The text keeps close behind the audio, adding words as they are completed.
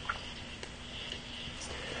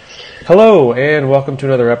Hello, and welcome to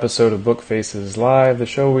another episode of Book Faces Live, the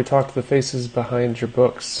show where we talk to the faces behind your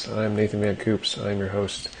books. I'm Nathan Van Coops, I'm your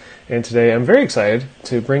host, and today I'm very excited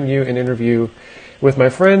to bring you an interview with my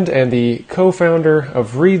friend and the co-founder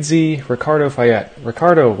of Reedsy, Ricardo Fayette.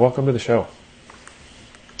 Ricardo, welcome to the show.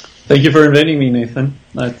 Thank you for inviting me, Nathan.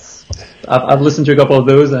 I've listened to a couple of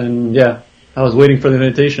those, and yeah, I was waiting for the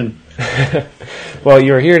invitation. Well,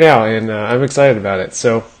 you're here now, and I'm excited about it.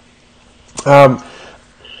 So, one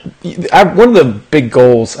of the big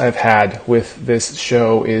goals I've had with this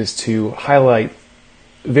show is to highlight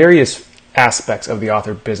various aspects of the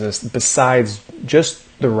author business besides just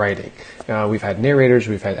the writing. We've had narrators,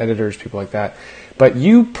 we've had editors, people like that. But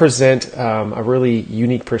you present a really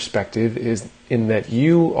unique perspective is in that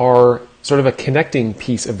you are sort of a connecting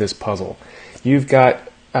piece of this puzzle. You've got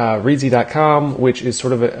Reedsy.com, which is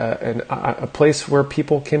sort of a place where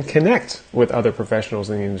people can connect with other professionals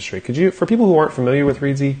in the industry. Could you, for people who aren't familiar with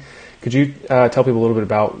Reedsy, could you tell people a little bit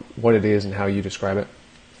about what it is and how you describe it?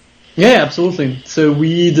 Yeah, absolutely. So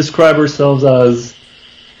we describe ourselves as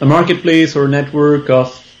a marketplace or network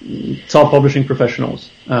of top publishing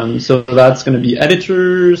professionals. So that's going to be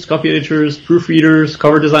editors, copy editors, proofreaders,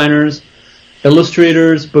 cover designers,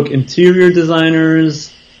 illustrators, book interior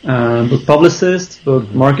designers, book publicists, book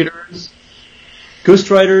marketers,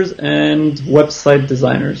 ghostwriters, and website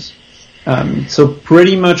designers. So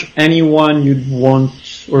pretty much anyone you'd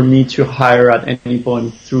want or need to hire at any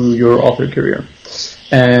point through your author career.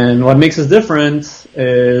 And what makes us different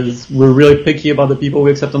is we're really picky about the people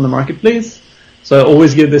we accept on the marketplace. So I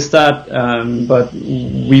always give this stat, but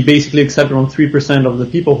we basically accept around 3% of the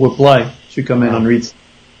people who apply to come in on Reedsy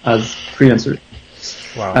as freelancers.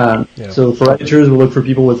 Wow. So for editors, we look for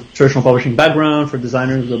people with traditional publishing background. For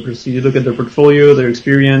designers, we'll proceed to look at their portfolio, their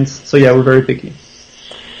experience. So yeah, we're very picky.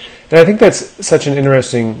 And I think that's such an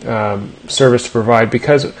interesting service to provide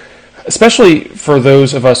because, especially for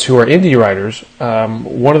those of us who are indie writers,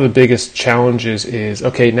 one of the biggest challenges is,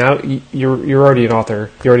 okay, now you're already an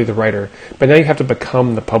author, you're already the writer, but now you have to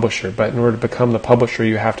become the publisher. But in order to become the publisher,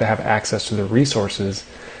 you have to have access to the resources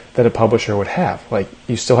that a publisher would have. Like,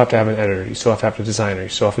 you still have to have an editor, you still have to a designer, you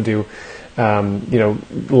still have to do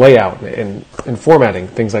layout and formatting,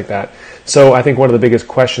 things like that. So I think one of the biggest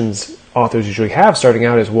questions authors usually have starting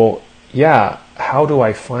out is, well, yeah, how do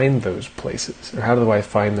I find those places? Or how do I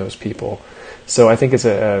find those people? So I think it's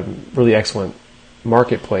a really excellent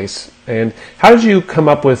marketplace. And how did you come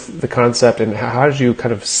up with the concept, and how did you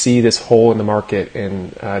kind of see this hole in the market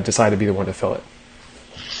and decide to be the one to fill it?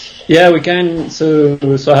 Yeah, we can. So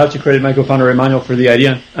I have to credit my co-founder Emmanuel for the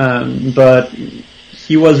idea. But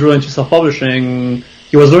he was really into self-publishing.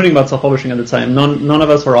 He was learning about self-publishing at the time. None of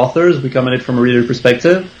us are authors. We come at it from a reader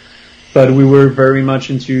perspective. But we were very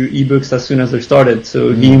much into ebooks as soon as they started.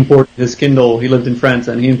 So he imported his Kindle. He lived in France,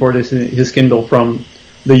 and he imported his Kindle from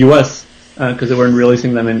the US because they weren't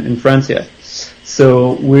releasing them in France yet.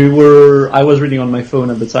 So I was reading on my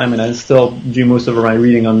phone at the time, and I still do most of my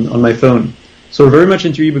reading on my phone. So we're very much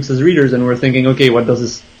into ebooks as readers, and we're thinking, okay, what does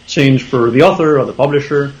this change for the author or the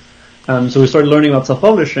publisher? So we started learning about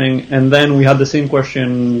self-publishing, and then we had the same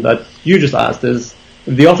question that you just asked is,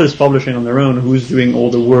 if the author is publishing on their own, who's doing all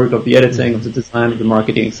the work of the editing, of the design, of the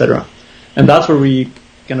marketing, etc.? And that's where he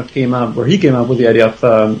came up with the idea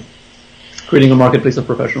of creating a marketplace of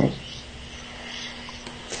professionals.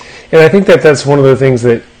 And I think that's one of the things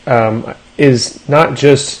that is not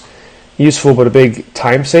just useful, but a big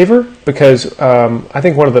time saver, because I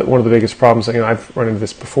think one of the biggest problems, I've run into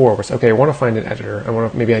this before, was, okay, I want to find an editor.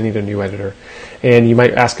 Maybe I need a new editor, and you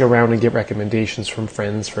might ask around and get recommendations from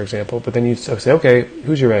friends, for example. But then you say, okay,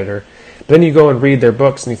 who's your editor? But then you go and read their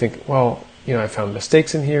books, and you think, well, I found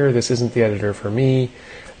mistakes in here. This isn't the editor for me.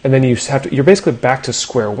 And then you're basically back to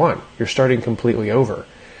square one. You're starting completely over.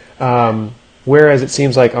 Whereas it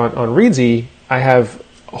seems like on Reedsy, I have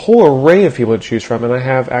a whole array of people to choose from, and I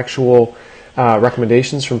have actual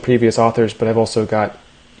recommendations from previous authors, but I've also got,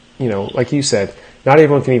 like you said, not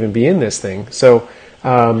everyone can even be in this thing. So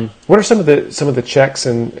what are some of the checks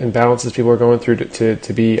and balances people are going through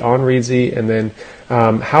to be on Reedsy, and then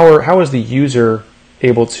how is the user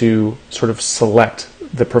able to sort of select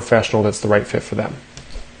the professional that's the right fit for them?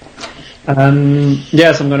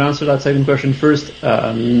 Yes, I'm going to answer that second question first.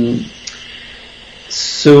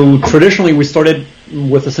 So traditionally, we started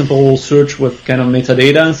with a simple search with kind of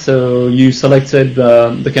metadata. So you selected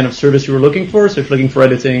the kind of service you were looking for. So if you're looking for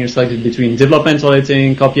editing, you selected between developmental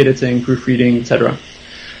editing, copy editing, proofreading, etc.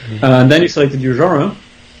 And then you selected your genre,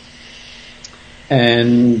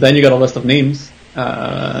 and then you got a list of names,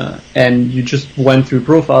 and you just went through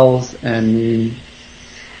profiles and you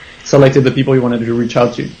selected the people you wanted to reach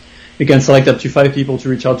out to. You can select up to 5 people to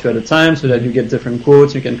reach out to at a time so that you get different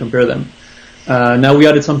quotes, you can compare them. Now we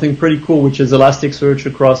added something pretty cool, which is Elasticsearch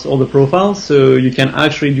across all the profiles, so you can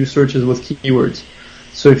actually do searches with keywords.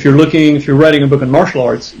 So if you're writing a book on martial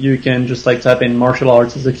arts, you can just like type in martial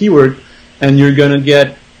arts as a keyword, and you're gonna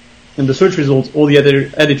get in the search results all the other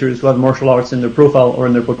editors who have martial arts in their profile or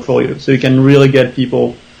in their portfolio. So you can really get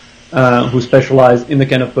people who specialize in the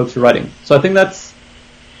kind of books you're writing. So I think that's,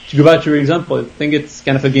 to go back to your example, I think it's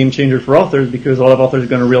kind of a game changer for authors, because a lot of authors are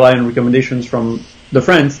going to rely on recommendations from their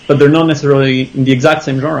friends, but they're not necessarily in the exact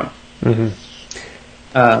same genre. If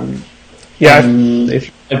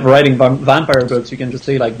you're writing vampire books, you can just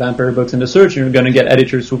say like vampire books in the search, and you're going to get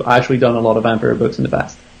editors who've actually done a lot of vampire books in the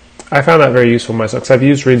past. I found that very useful myself, because I've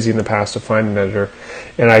used Reedsy in the past to find an editor,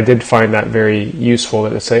 and I did find that very useful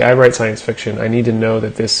to say, I write science fiction, I need to know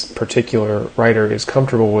that this particular writer is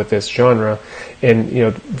comfortable with this genre, and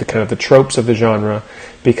the kind of the tropes of the genre,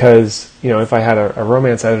 because if I had a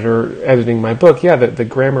romance editor editing my book, the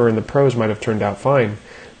grammar and the prose might have turned out fine,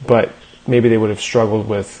 but maybe they would have struggled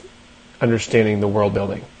with understanding the world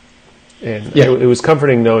building. And it was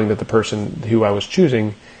comforting knowing that the person who I was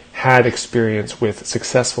choosing had experience with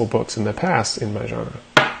successful books in the past in my genre.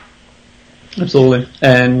 Absolutely.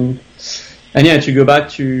 And to go back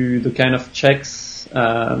to the kind of checks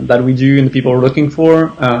that we do and the people we're looking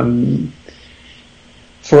for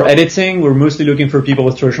editing, we're mostly looking for people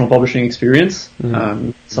with traditional publishing experience.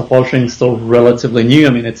 Self-publishing is still relatively new. I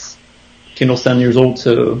mean, it's Kindle's 10 years old,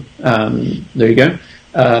 so there you go.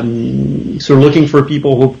 So we're looking for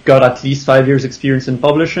people who've got at least 5 years experience in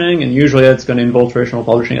publishing, and usually that's going to involve traditional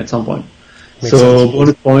publishing at some point. Makes sense.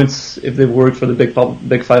 Bonus points if they've worked for the big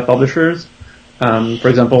 5 publishers. For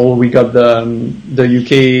example, we got a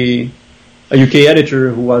UK editor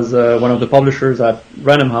who was one of the publishers at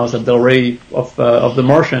Random House at Del Rey of The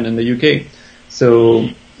Martian in the UK. So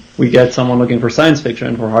we get someone looking for science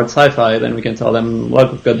fiction, for hard sci-fi, then we can tell them,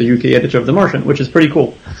 look, we've got the UK editor of The Martian, which is pretty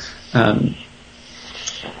cool.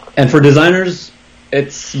 And for designers,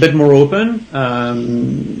 it's a bit more open.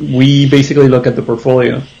 We basically look at the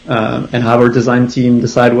portfolio and have our design team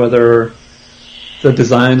decide whether the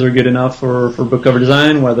designs are good enough for book cover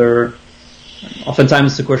design, whether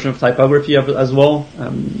oftentimes it's a question of typography as well.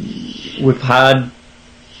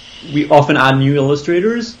 We often add new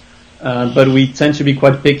illustrators, but we tend to be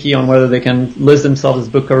quite picky on whether they can list themselves as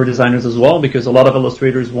book cover designers as well, because a lot of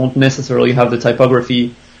illustrators won't necessarily have the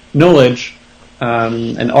typography knowledge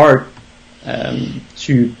and art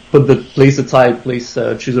to place the type,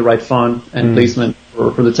 choose the right font and placement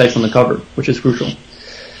for the text on the cover, which is crucial.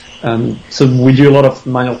 So we do a lot of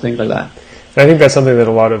manual things like that. And I think that's something that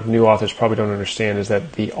a lot of new authors probably don't understand, is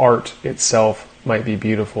that the art itself might be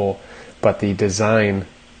beautiful, but the design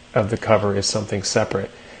of the cover is something separate,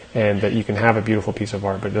 and that you can have a beautiful piece of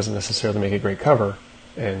art, but it doesn't necessarily make a great cover,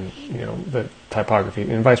 and the typography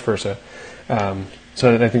and vice versa.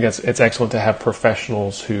 So I think it's excellent to have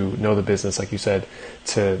professionals who know the business, like you said,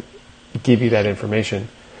 to give you that information.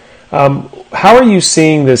 How are you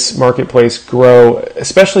seeing this marketplace grow,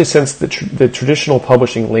 especially since the traditional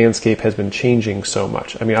publishing landscape has been changing so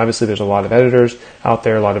much? I mean, obviously there's a lot of editors out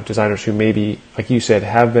there, a lot of designers who maybe, like you said,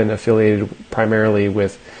 have been affiliated primarily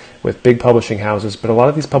with big publishing houses, but a lot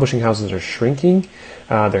of these publishing houses are shrinking.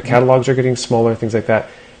 Their catalogs are getting smaller, things like that.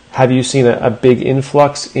 Have you seen a big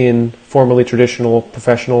influx in formerly traditional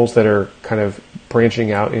professionals that are kind of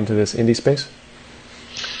branching out into this indie space?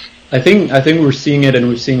 I think we're seeing it, and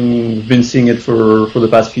we've been seeing it for the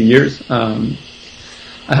past few years. I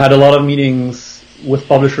had a lot of meetings with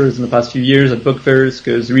publishers in the past few years at book fairs,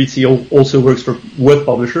 because Reedsy also works with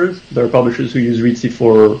publishers. There are publishers who use Reedsy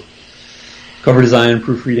for cover design,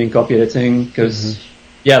 proofreading, copy editing, because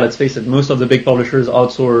let's face it, most of the big publishers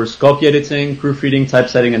outsource copy editing, proofreading,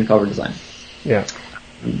 typesetting, and cover design. Yeah.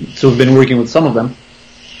 So we've been working with some of them.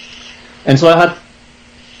 And so I had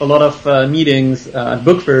a lot of meetings at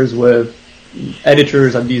book fairs with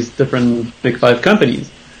editors at these different big 5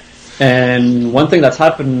 companies. And one thing that's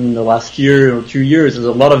happened in the last year or 2 years is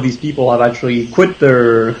a lot of these people have actually quit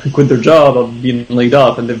their job of being laid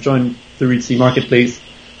off, and they've joined the Reedsy marketplace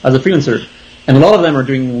as a freelancer. And a lot of them are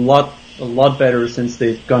doing a lot better since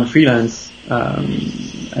they've gone freelance,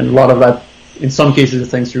 and a lot of that, in some cases, is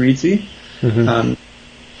thanks to Reedsy.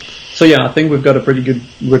 So I think we've got a pretty good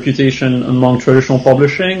reputation among traditional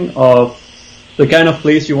publishing of the kind of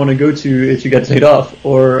place you want to go to if you get laid off,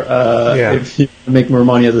 or if you make more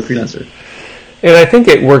money as a freelancer. And I think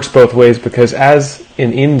it works both ways, because as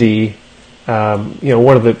an indie,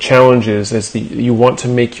 one of the challenges is you want to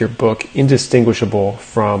make your book indistinguishable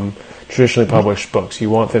from traditionally published books. You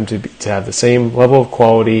want them to have the same level of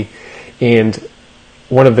quality, and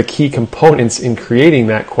one of the key components in creating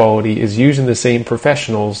that quality is using the same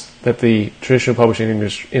professionals that the traditional publishing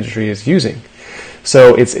industry is using.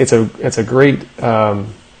 So it's a great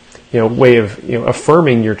way of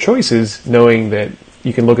affirming your choices, knowing that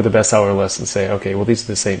you can look at the bestseller list and say, okay, well, these are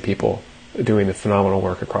the same people doing the phenomenal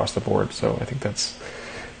work across the board. So I think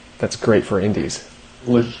that's great for indies.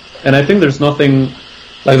 And I think there's nothing,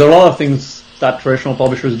 like there are a lot of things that traditional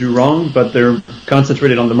publishers do wrong, but they're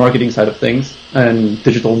concentrated on the marketing side of things and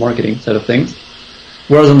digital marketing side of things.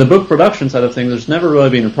 Whereas on the book production side of things, there's never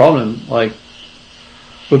really been a problem. Like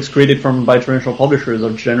books created by traditional publishers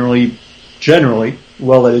are generally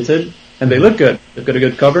well edited and they look good. They've got a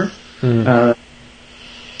good cover. Mm-hmm.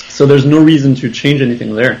 So there's no reason to change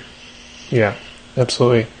anything there. Yeah,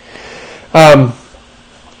 absolutely.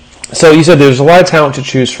 So you said there's a lot of talent to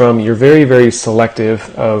choose from. You're very, very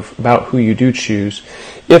selective about who you do choose.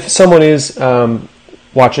 If someone is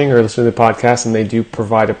watching or listening to the podcast and they do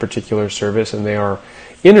provide a particular service and they are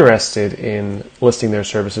interested in listing their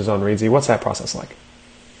services on Reedsy, what's that process like?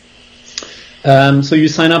 So you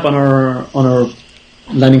sign up on our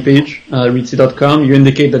landing page, Reedsy.com. You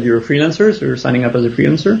indicate that you're a freelancer, so you're signing up as a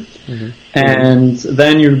freelancer. Mm-hmm. And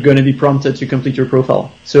then you're going to be prompted to complete your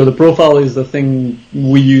profile. So the profile is the thing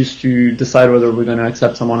we use to decide whether we're going to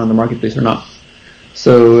accept someone on the marketplace or not.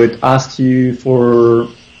 So it asks you for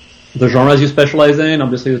the genres you specialize in,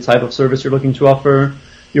 obviously the type of service you're looking to offer,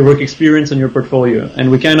 your work experience, and your portfolio.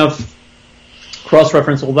 And we kind of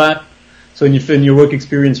cross-reference all that. So in your work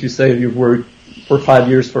experience, you say you've worked for 5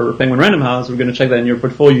 years for Penguin Random House. We're going to check that in your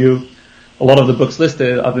portfolio. A lot of the books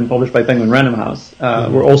listed have been published by Penguin Random House.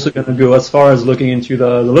 We're also going to go as far as looking into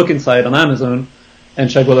the look inside on Amazon and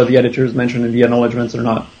check whether the editors mentioned in the acknowledgements or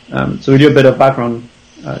not. So we do a bit of background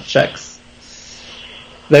checks.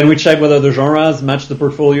 Then we check whether the genres match the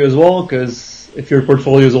portfolio as well, because if your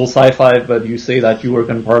portfolio is all sci-fi, but you say that you work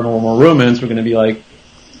on paranormal or romance, we're going to be like,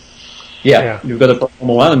 yeah, you've got a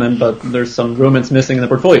paranormal element, but there's some romance missing in the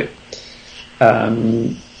portfolio.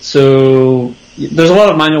 So there's a lot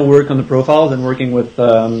of manual work on the profiles and working with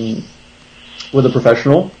a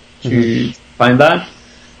professional to find that.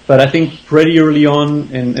 But I think pretty early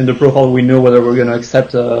on in the profile, we know whether we're going to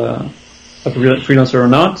accept a freelancer or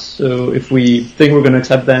not. So if we think we're going to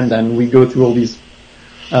accept them, then we go through all these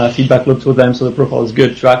feedback loops with them so the profile is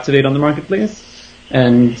good to activate on the marketplace.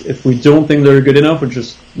 And if we don't think they're good enough, we're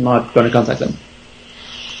just not going to contact them.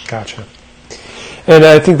 Gotcha. And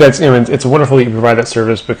I think that's, it's wonderful that you provide that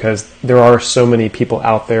service because there are so many people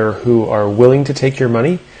out there who are willing to take your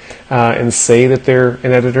money and say that they're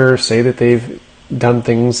an editor, say that they've done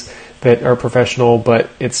things that are professional, but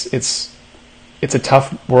it's a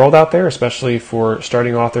tough world out there, especially for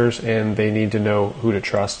starting authors, and they need to know who to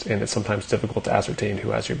trust, and it's sometimes difficult to ascertain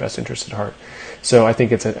who has your best interest at heart. So I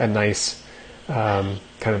think it's a nice kind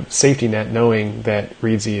of safety net, knowing that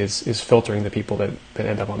Reedsy is filtering the people that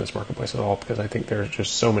end up on this marketplace at all, because I think there's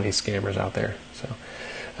just so many scammers out there.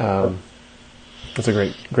 So that's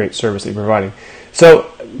a great service that you're providing.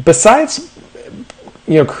 So besides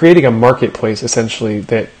creating a marketplace essentially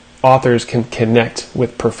that authors can connect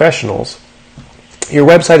with professionals, your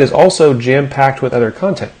website is also jam-packed with other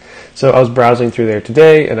content. So I was browsing through there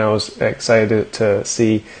today, and I was excited to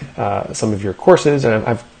see some of your courses, and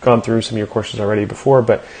I've gone through some of your courses already before,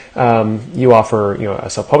 but you offer a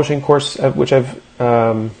self-publishing course, which I've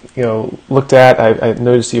looked at. I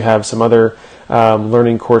noticed you have some other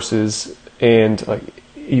learning courses, and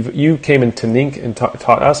you came into Ninc and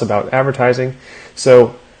taught us about advertising.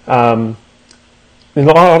 So and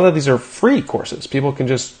a lot of these are free courses. People can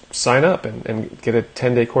just sign up and get a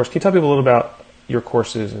 10-day course. Can you tell people a little about your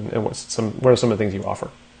courses and what are some of the things you offer?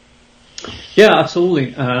 Yeah,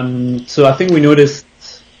 absolutely. So I think we noticed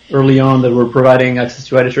early on that we're providing access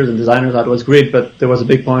to editors and designers. That was great, but there was a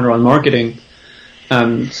big point around marketing.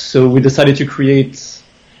 So we decided to create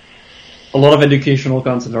a lot of educational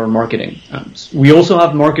content around marketing. We also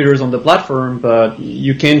have marketers on the platform, but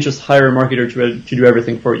you can't just hire a marketer to do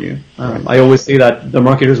everything for you. Right. I always say that the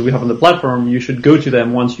marketers we have on the platform, you should go to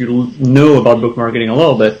them once you know about book marketing a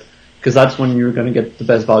little bit, because that's when you're going to get the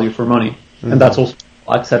best value for money. Mm-hmm. And that's also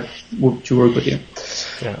accept to work with you.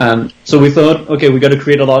 Yeah. So we thought, okay, we got to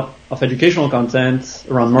create a lot of educational content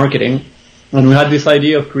around marketing. And we had this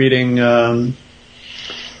idea of creating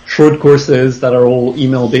short courses that are all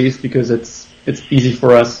email-based, because it's easy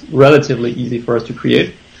for us, relatively easy for us to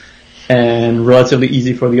create, and relatively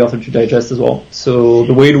easy for the author to digest as well. So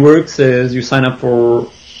the way it works is you sign up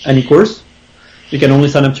for any course. You can only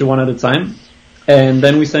sign up to one at a time. And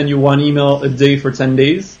then we send you one email a day for 10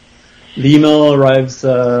 days The email arrives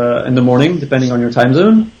in the morning, depending on your time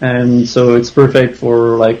zone, and so it's perfect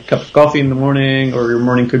for like a cup of coffee in the morning or your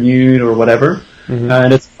morning commute or whatever.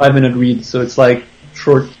 And it's a 5-minute read, so it's like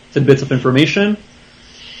short tidbits of information,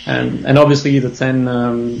 and obviously the 10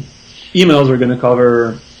 emails are going to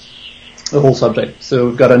cover the whole subject. So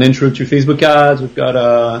we've got an intro to Facebook ads, we've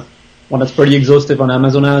got one that's pretty exhaustive on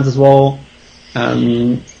Amazon ads as well.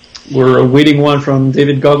 We're awaiting one from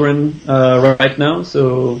David Gogren right now,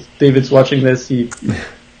 so if David's watching this, he's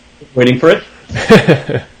waiting for it.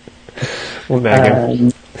 We'll nag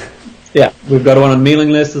him. Yeah, we've got one on mailing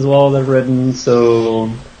list as well that I've written,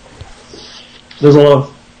 so there's a lot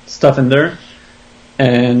of stuff in there.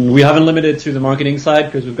 And we haven't limited to the marketing side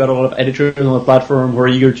because we've got a lot of editors on the platform who are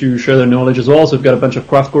eager to share their knowledge as well. So we've got a bunch of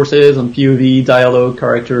craft courses on POV, dialogue,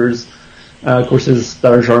 characters, courses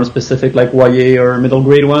that are genre specific like YA or middle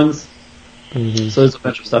grade ones. So there's a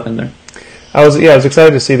bunch of stuff in there. I was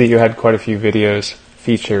excited to see that you had quite a few videos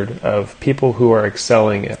featured of people who are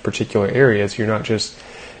excelling at particular areas. You're not just,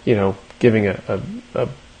 giving a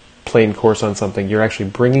plain course on something. You're actually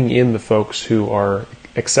bringing in the folks who are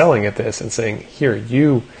excelling at this and saying, here,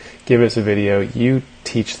 you give us a video, you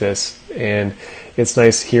teach this, and it's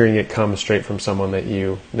nice hearing it come straight from someone that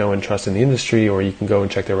you know and trust in the industry, or you can go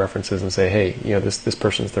and check their references and say, hey, this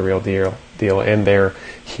person's the real deal, and they're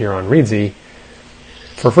here on Reedsy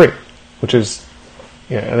for free, which is,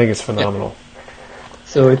 I think it's phenomenal.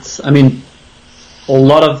 So it's, a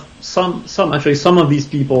lot of, some of these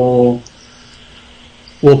people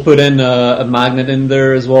will put in a magnet in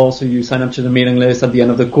there as well, so you sign up to the mailing list at the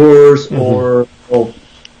end of the course, or will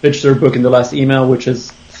pitch their book in the last email, which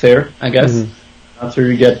is fair, I guess, after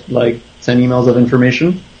you get like 10 emails of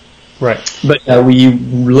information. Right. But we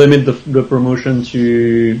limit the promotion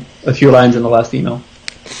to a few lines in the last email.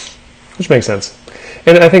 Which makes sense.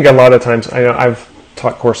 And I think a lot of times, I know I've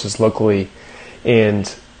taught courses locally,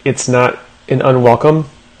 and it's not an unwelcome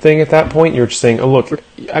thing at that point. You're just saying, oh, look,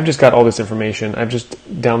 I've just got all this information. I've just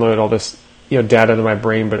downloaded all this data to my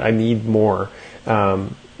brain, but I need more.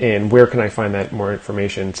 And where can I find that more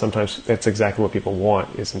information? Sometimes that's exactly what people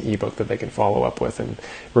want, is an ebook that they can follow up with and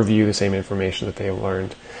review the same information that they've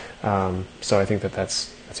learned. So I think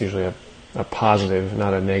that's usually a positive,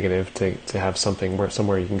 not a negative, to have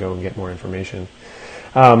somewhere you can go and get more information.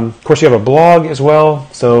 Of course, you have a blog as well.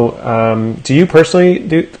 So, do you personally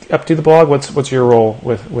do the blog? What's your role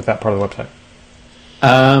with that part of the website?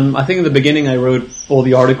 I think in the beginning I wrote all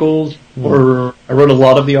the articles, or I wrote a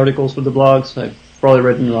lot of the articles for the blogs. I've probably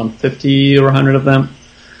written around 50 or 100 of them.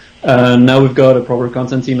 Now we've got a proper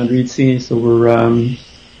content team at Reedsy, so we're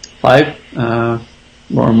 5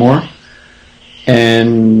 or more.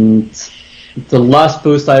 And the last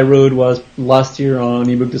post I wrote was last year on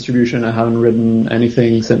ebook distribution. I haven't written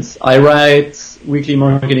anything since. I write weekly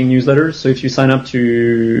marketing newsletters, so if you sign up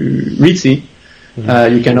to Reedsy,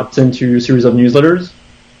 you can opt into a series of newsletters,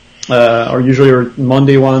 or usually are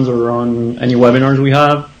Monday ones or on any webinars we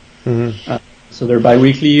have. So they're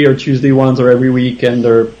bi-weekly, or Tuesday ones are every week, and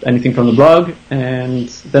they're anything from the blog. And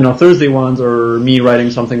then on Thursday ones are me writing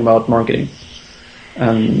something about marketing.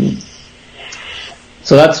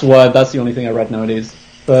 So that's the only thing I write nowadays.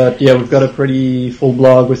 But yeah, we've got a pretty full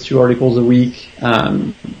blog with 2 articles a week,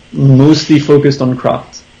 mostly focused on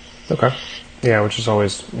craft. Okay. Yeah, which is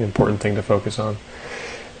always an important thing to focus on.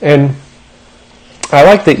 And I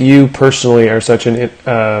like that you personally are such an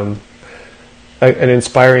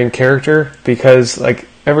inspiring character, because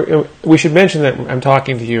we should mention that I'm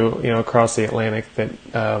talking to you, across the Atlantic,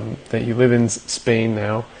 that you live in Spain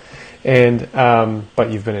now. And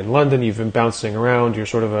but you've been in London, you've been bouncing around. You're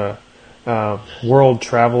sort of a world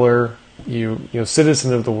traveler. You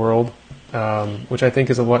citizen of the world, which I think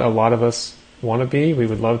is what a lot of us want to be. We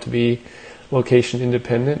would love to be location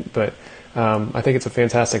independent, but I think it's a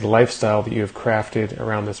fantastic lifestyle that you have crafted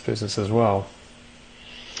around this business as well.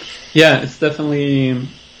 Yeah, it's definitely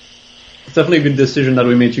a good decision that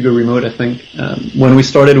we made to go remote. I think when we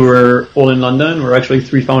started, we were all in London. We're actually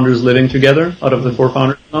 3 founders living together out of the 4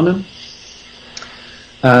 founders in London.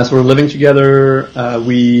 So we're living together.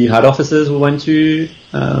 We had offices we went to.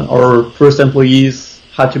 Our first employees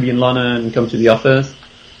had to be in London and come to the office.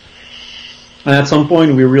 And at some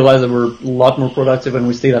point, we realized that we're a lot more productive when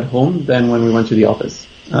we stayed at home than when we went to the office,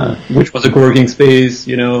 which was a co-working space,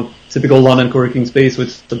 typical London co-working space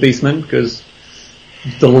with the basement, because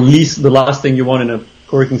the last thing you want in a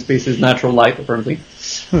co-working space is natural light, apparently.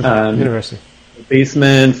 Interesting.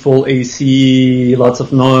 Basement, full AC, lots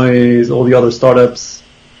of noise, all the other startups,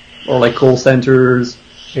 or like call centers.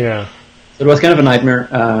 Yeah. So it was kind of a nightmare,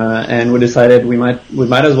 and we decided we might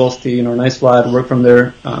as well stay in our nice flat, work from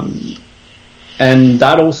there. And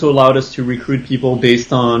that also allowed us to recruit people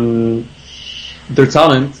based on their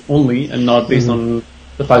talent only, and not based on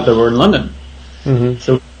the fact that we're in London.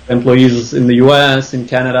 So employees in the US, in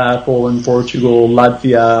Canada, Poland, Portugal,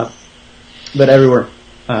 Latvia, but everywhere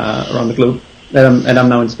around the globe. And I'm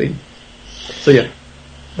now in Spain. So yeah.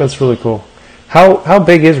 That's really cool. How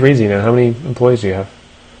big is Reedsy now? How many employees do you have?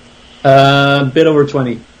 A bit over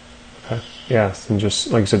 20. Okay. Yes, and just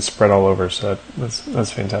like you said, spread all over. So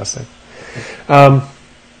that's fantastic.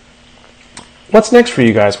 What's next for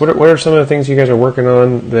you guys? What are some of the things you guys are working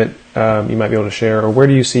on that you might be able to share, or where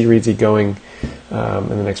do you see Reedsy going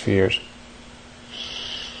in the next few years?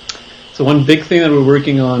 So one big thing that we're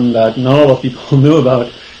working on that not a lot of people know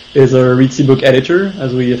about is our Reedsy book editor,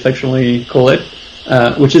 as we affectionately call it,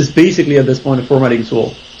 which is basically at this point a formatting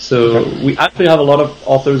tool. So we actually have a lot of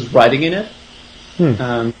authors writing in it,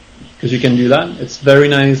 because you can do that. It's very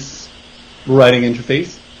nice writing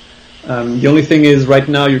interface. The only thing is right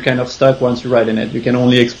now you're kind of stuck once you write in it. You can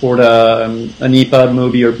only export an EPUB,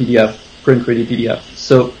 MOBI, or PDF, print ready PDF.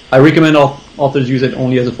 So I recommend authors use it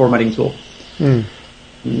only as a formatting tool.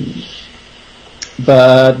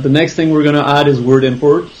 But the next thing we're going to add is word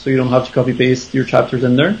import, so you don't have to copy paste your chapters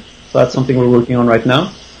in there. So that's something we're working on right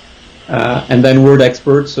now. And then word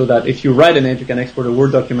export, so that if you write in it, you can export a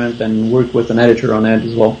Word document and work with an editor on it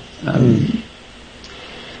as well.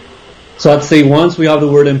 So I'd say once we have the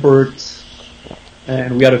word import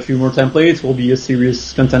and we add a few more templates, we'll be a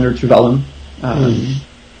serious contender to Vellum.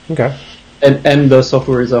 Okay. And the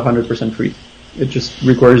software is 100% free. It just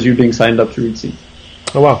requires you being signed up to Reedsy.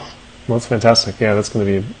 Oh, wow. Well, that's fantastic. Yeah, that's going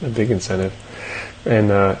to be a big incentive. And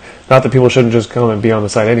not that people shouldn't just come and be on the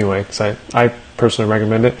site anyway, because I personally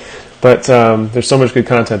recommend it. But there's so much good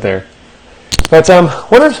content there. But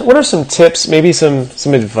what are some tips, maybe some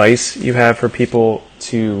advice you have for people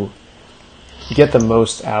to get the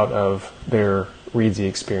most out of their Reedsy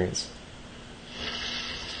experience?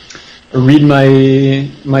 Read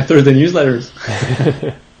my Thursday newsletters.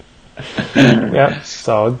 Yeah,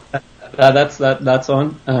 solid. That's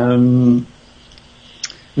on.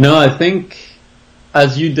 No, I think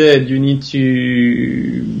as you did, you need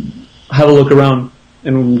to have a look around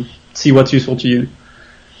and see what's useful to you.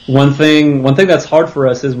 One thing that's hard for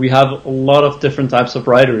us is we have a lot of different types of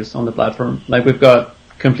writers on the platform. Like we've got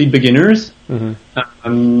complete beginners.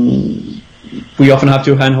 We often have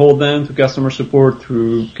to handhold them to customer support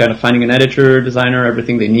through kind of finding an editor, designer,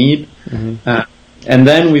 everything they need. And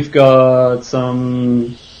then we've got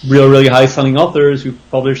some really high selling authors who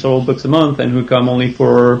publish several books a month and who come only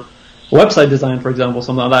for website design, for example,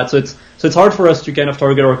 something like that. So it's hard for us to kind of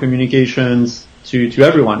target our communications to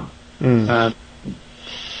everyone.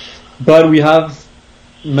 But we have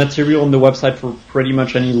material on the website for pretty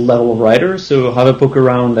much any level of writer, so have a poke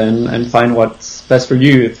around and find what's best for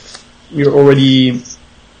you. If you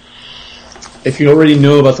already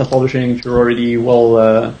know about self-publishing, if you're already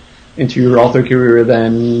well into your author career,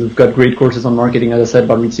 then we've got great courses on marketing, as I said,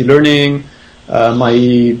 about Reedsy Learning.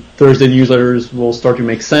 My Thursday newsletters will start to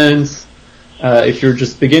make sense. If you're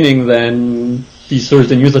just beginning, then these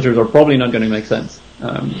Thursday newsletters are probably not going to make sense.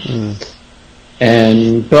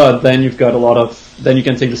 But then you've got then you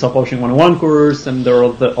can take the self-publishing 101 course, and there are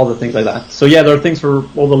all the things like that. So yeah, there are things for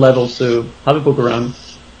all the levels, so have a poke around.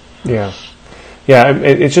 Yeah.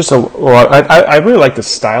 It's just I really like the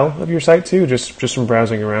style of your site too. Just from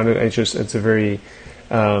browsing around it, it's a very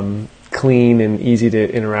clean and easy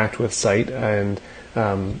to interact with site, and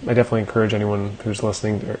I definitely encourage anyone who's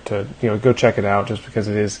listening to go check it out, just because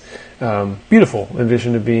it is beautiful. In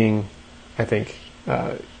addition to being, I think,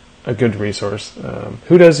 a good resource.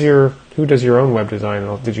 Who does your own web design?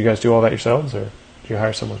 Did you guys do all that yourselves, or did you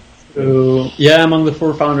hire someone? So yeah, among the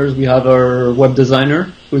 4 founders, we have our web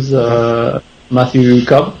designer, who's Matthew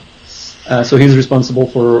Cobb. So he's responsible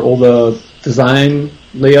for all the design,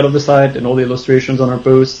 layout of the site, and all the illustrations on our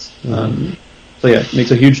posts. So yeah, it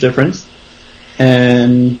makes a huge difference.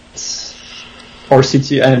 And our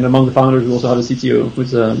CTO, and among the founders, we also have a CTO,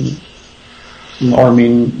 who's our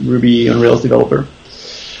main Ruby on Rails developer.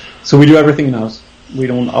 So we do everything in-house. We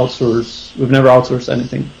don't outsource. We've never outsourced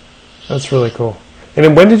anything. That's really cool. And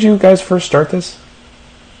then when did you guys first start this?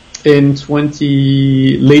 In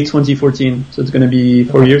late 2014. So it's going to be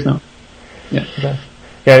 4 years now. Yeah. Okay.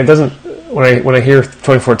 Yeah, it doesn't. When I hear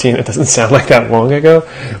 2014, it doesn't sound like that long ago,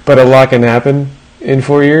 but a lot can happen in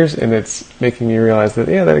 4 years, and it's making me realize that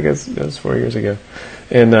that was 4 years ago.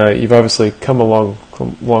 And you've obviously come a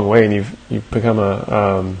long way, and you've become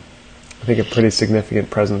I think a pretty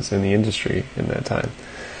significant presence in the industry in that time.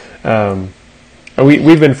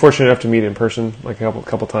 We've been fortunate enough to meet in person like a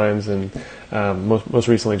couple times, and most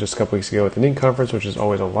recently just a couple weeks ago at the NINC conference, which is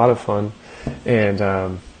always a lot of fun.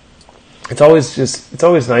 and it's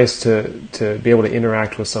always nice to be able to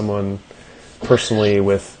interact with someone personally,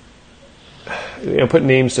 with put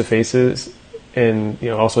names to faces, and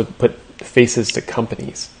also put faces to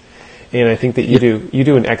companies. And I think that you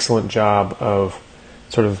do an excellent job of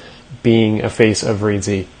sort of being a face of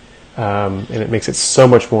Reedsy, and it makes it so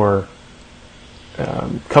much more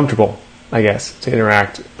comfortable, I guess, to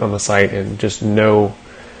interact on the site and just know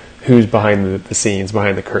who's behind the scenes,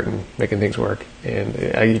 behind the curtain, making things work. And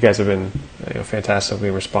you guys have been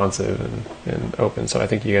fantastically responsive and open. So I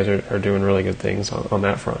think you guys are doing really good things on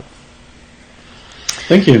that front.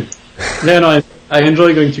 Thank you. Yeah, no, I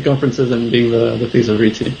enjoy going to conferences and being the face of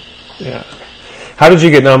Reedsy. Yeah. How did you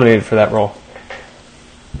get nominated for that role?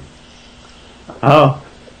 Oh,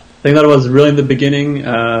 I think that was really in the beginning.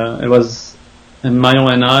 It was Emmanuel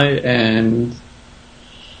and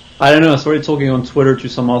I don't know, I started talking on Twitter to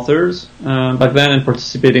some authors back then and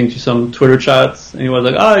participating to some Twitter chats. And he was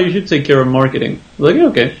like, you should take care of marketing. I was like, yeah,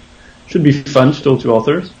 okay. Should be fun to talk to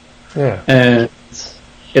authors. Yeah. And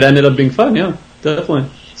it ended up being fun, yeah, definitely.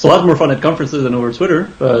 It's a lot more fun at conferences than over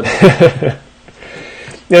Twitter, but...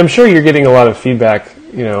 Yeah, I'm sure you're getting a lot of feedback,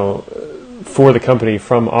 for the company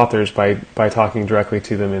from authors by talking directly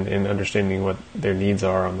to them and understanding what their needs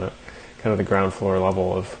are on the kind of the ground floor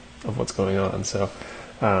level of what's going on. So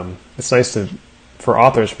it's nice for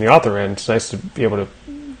authors from the author end, it's nice to be able to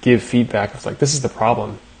give feedback. It's like, this is the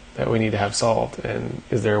problem that we need to have solved, and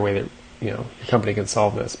is there a way that your company can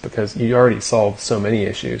solve this? Because you already solved so many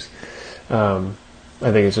issues. I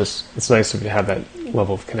think it's nice to have that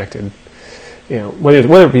level of connected. Whether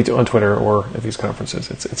it be on Twitter or at these conferences,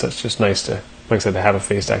 it's just nice to, like I said, to have a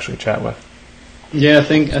face to actually chat with. Yeah, I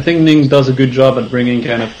think Ning does a good job at bringing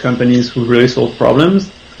kind of companies who really solve problems,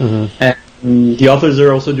 and the authors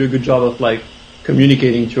there also do a good job of like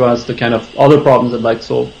communicating to us the kind of other problems they'd like to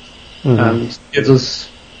solve, and it gives us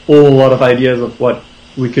all a lot of ideas of what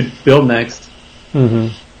we could build next. Yeah,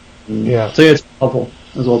 so yeah, it's helpful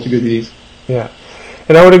as well to go to these. Yeah.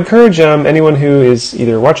 And I would encourage anyone who is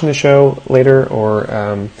either watching the show later or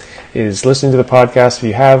is listening to the podcast, if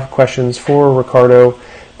you have questions for Ricardo,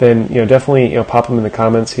 then definitely pop them in the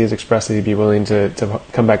comments. He has expressed that he'd be willing to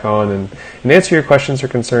come back on and answer your questions or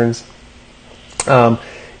concerns.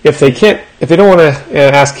 If they don't want to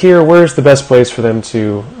ask here, where's the best place for them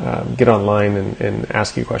to get online and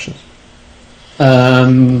ask you questions?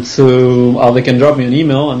 So they can drop me an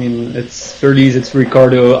email. I mean, it's fairly easy. It's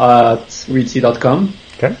ricardo@reedsy.com.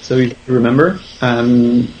 Okay. So you remember.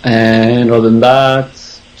 And other than that,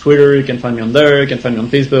 Twitter, you can find me on there. You can find me on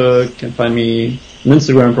Facebook. You can find me on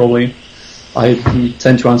Instagram, probably. I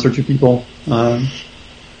tend to answer to people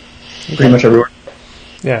pretty much everywhere.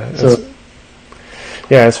 Yeah.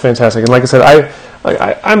 It's fantastic. And like I said,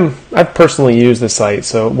 I've personally used this site,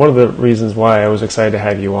 so one of the reasons why I was excited to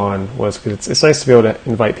have you on was because it's nice to be able to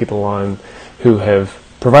invite people on who have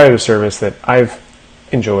provided a service that I've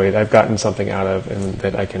enjoyed, I've gotten something out of, and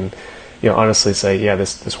that I can, honestly say, yeah,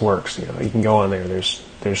 this works. You can go on there. There's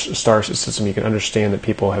a star system. You can understand that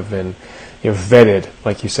people have been, vetted,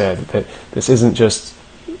 like you said. That this isn't just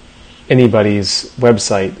anybody's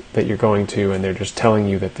website that you're going to, and they're just telling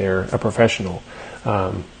you that they're a professional.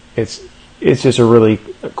 It's just a really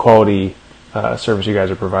quality service you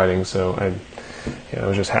guys are providing. So I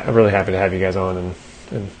was just really happy to have you guys on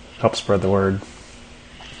and help spread the word.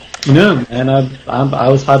 Yeah, and I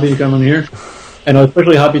was happy to come on here, and I was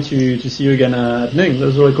especially happy to see you again at Ning. That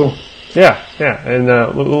was really cool. Yeah, and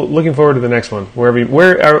looking forward to the next one.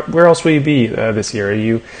 Where else will you be this year? Are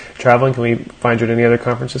you traveling? Can we find you at any other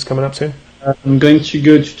conferences coming up soon? I'm going to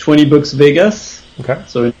go to 20 Books Vegas. Okay.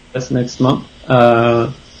 So that's next month.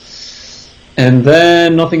 And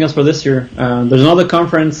then nothing else for this year. There's another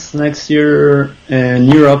conference next year in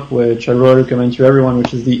Europe, which I really recommend to everyone,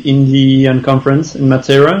 which is the Indian Conference in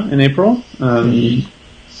Matera in April.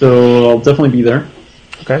 So I'll definitely be there.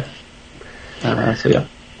 Okay. So yeah.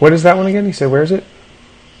 What is that one again? You said, where is it?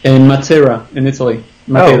 In Matera, in Italy.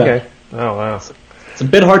 Matera. Oh, okay. Oh, wow. It's a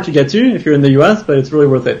bit hard to get to if you're in the US, but it's really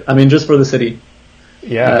worth it. I mean, just for the city.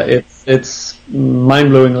 Yeah. It's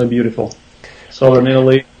mind-blowingly beautiful. Southern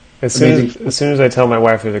Italy. As soon as I tell my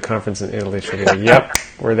wife there's a conference in Italy, she'll be like, "Yep,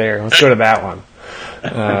 we're there. Let's go to that one."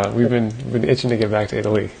 We've been itching to get back to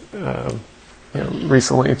Italy.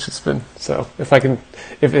 Recently it's just been so. If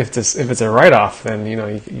it's a write-off, then you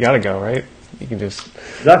got to go, right? You can just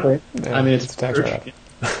exactly. I mean, it's a tax write-off.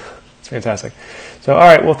 It's fantastic. So, all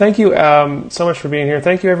right. Well, thank you so much for being here.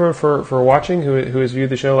 Thank you everyone for watching who has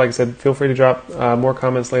viewed the show. Like I said, feel free to drop more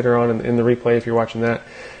comments later on in the replay if you're watching that.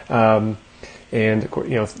 And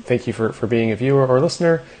thank you for being a viewer or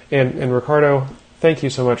listener. And Ricardo, thank you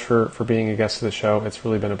so much for being a guest of the show. It's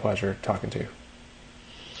really been a pleasure talking to you.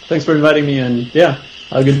 Thanks for inviting me, and yeah,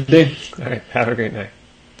 have a good day. All right, have a great night.